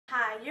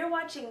you're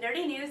watching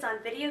Nerdy News on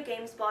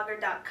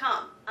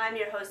VideoGamesBlogger.com. I'm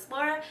your host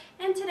Laura,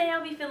 and today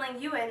I'll be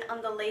filling you in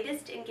on the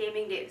latest in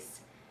gaming news.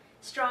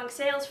 Strong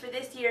sales for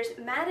this year's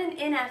Madden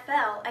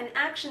NFL and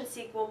action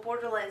sequel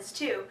Borderlands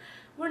 2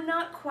 were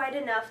not quite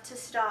enough to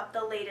stop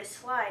the latest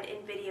slide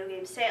in video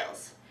game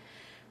sales.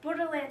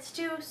 Borderlands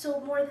 2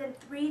 sold more than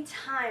 3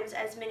 times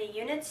as many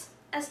units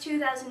as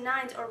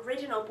 2009's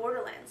original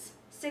Borderlands,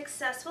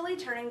 successfully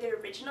turning the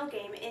original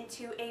game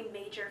into a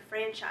major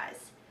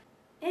franchise.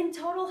 In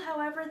total,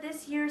 however,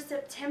 this year's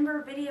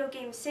September video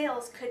game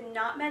sales could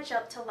not match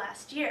up to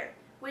last year,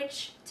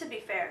 which, to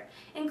be fair,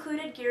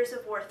 included Gears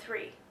of War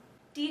 3.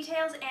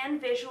 Details and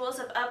visuals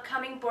of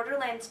upcoming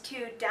Borderlands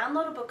 2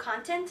 downloadable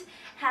content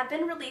have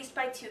been released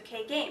by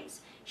 2K Games,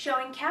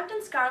 showing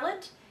Captain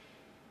Scarlet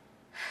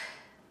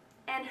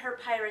and her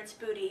pirate's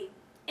booty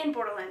in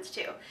Borderlands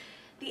 2.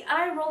 The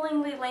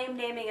eye-rollingly lame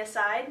naming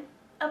aside,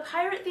 a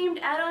pirate-themed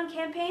add-on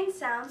campaign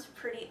sounds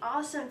pretty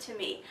awesome to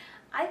me.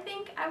 I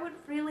think I would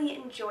really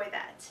enjoy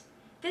that.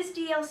 This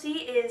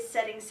DLC is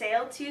setting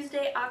sail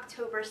Tuesday,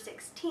 October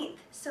 16th,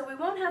 so we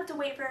won't have to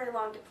wait very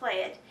long to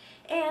play it,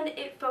 and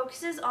it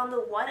focuses on the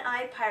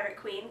one-eyed pirate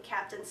queen,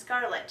 Captain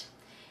Scarlet.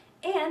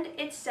 And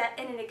it's set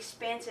in an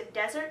expansive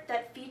desert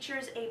that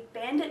features a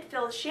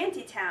bandit-filled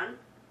shantytown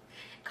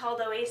called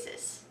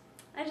Oasis.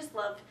 I just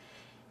love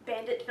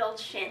bandit-filled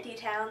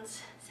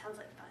shantytowns. Sounds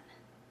like fun.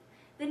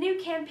 The new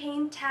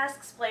campaign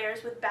tasks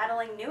players with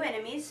battling new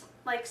enemies,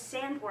 like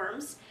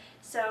sandworms,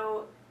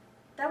 so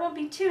that won't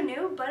be too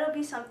new, but it'll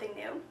be something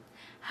new.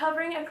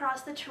 Hovering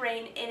across the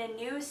terrain in a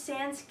new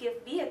sand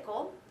skiff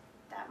vehicle,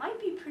 that might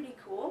be pretty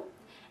cool.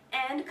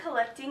 And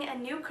collecting a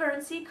new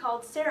currency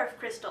called Seraph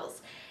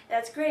Crystals.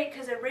 That's great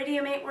because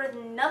Iridium ain't worth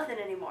nothing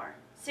anymore.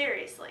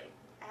 Seriously,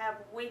 I have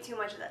way too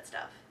much of that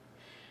stuff.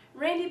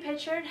 Randy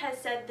Pitchford has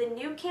said the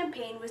new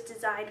campaign was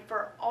designed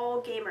for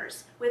all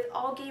gamers, with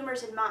all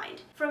gamers in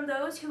mind, from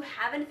those who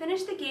haven't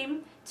finished the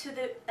game to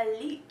the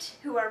elite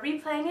who are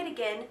replaying it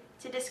again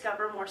to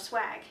discover more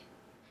swag.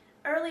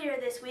 Earlier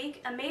this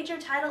week, a major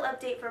title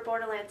update for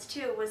Borderlands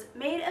 2 was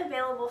made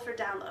available for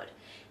download.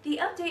 The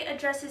update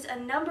addresses a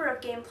number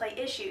of gameplay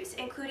issues,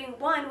 including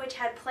one which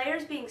had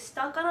players being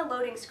stuck on a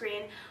loading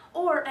screen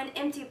or an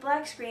empty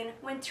black screen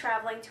when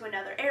traveling to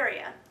another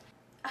area.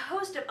 A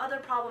host of other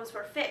problems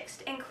were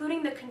fixed,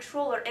 including the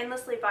controller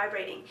endlessly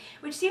vibrating,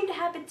 which seemed to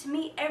happen to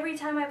me every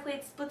time I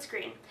played split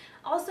screen.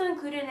 Also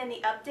included in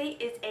the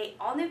update is an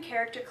all-new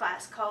character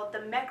class called the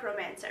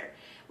Mechromancer,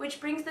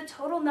 which brings the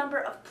total number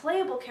of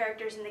playable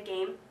characters in the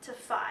game to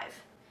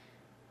 5.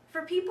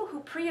 For people who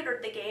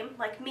pre-ordered the game,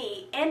 like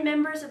me, and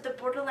members of the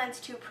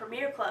Borderlands 2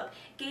 Premier Club,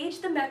 Gage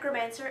the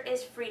Mechromancer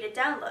is free to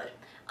download.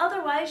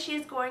 Otherwise, she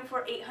is going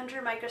for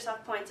 800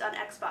 Microsoft points on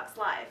Xbox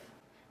Live.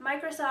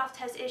 Microsoft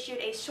has issued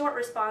a short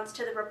response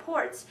to the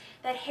reports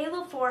that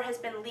Halo 4 has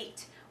been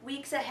leaked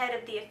weeks ahead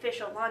of the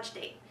official launch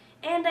date.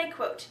 And I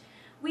quote,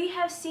 "We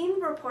have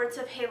seen reports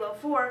of Halo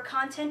 4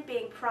 content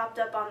being propped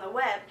up on the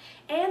web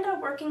and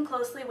are working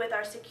closely with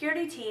our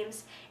security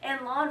teams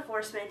and law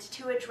enforcement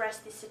to address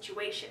the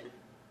situation."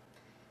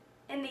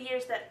 In the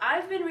years that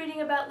I've been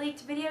reading about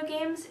leaked video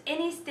games,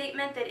 any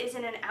statement that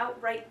isn't an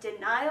outright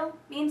denial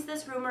means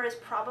this rumor is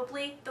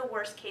probably the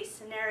worst case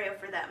scenario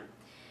for them.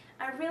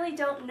 I really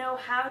don't know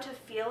how to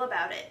feel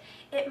about it.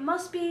 It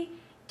must be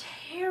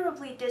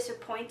terribly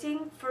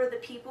disappointing for the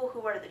people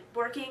who are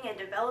working and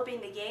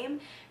developing the game,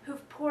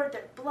 who've poured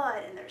their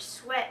blood and their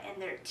sweat and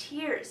their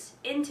tears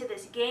into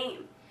this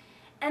game.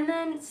 And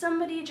then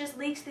somebody just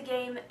leaks the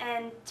game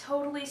and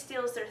totally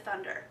steals their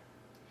thunder.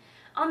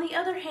 On the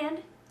other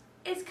hand,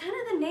 it's kind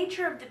of the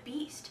nature of the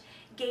beast.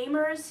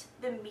 Gamers,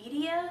 the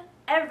media,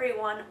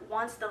 everyone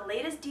wants the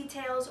latest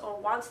details or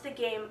wants the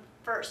game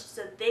first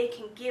so they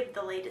can give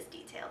the latest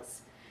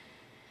details.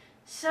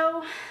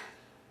 So,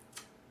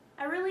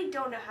 I really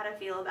don't know how to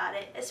feel about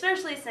it,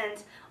 especially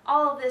since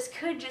all of this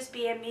could just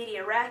be a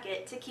media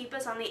racket to keep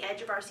us on the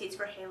edge of our seats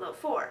for Halo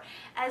 4,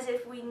 as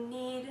if we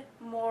need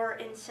more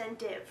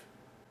incentive.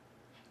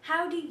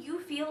 How do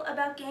you feel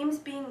about games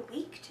being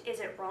leaked?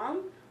 Is it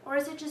wrong, or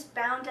is it just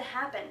bound to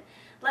happen?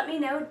 Let me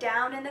know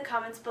down in the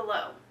comments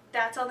below.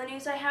 That's all the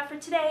news I have for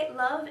today.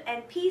 Love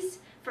and peace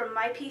from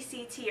my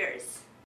PC to yours.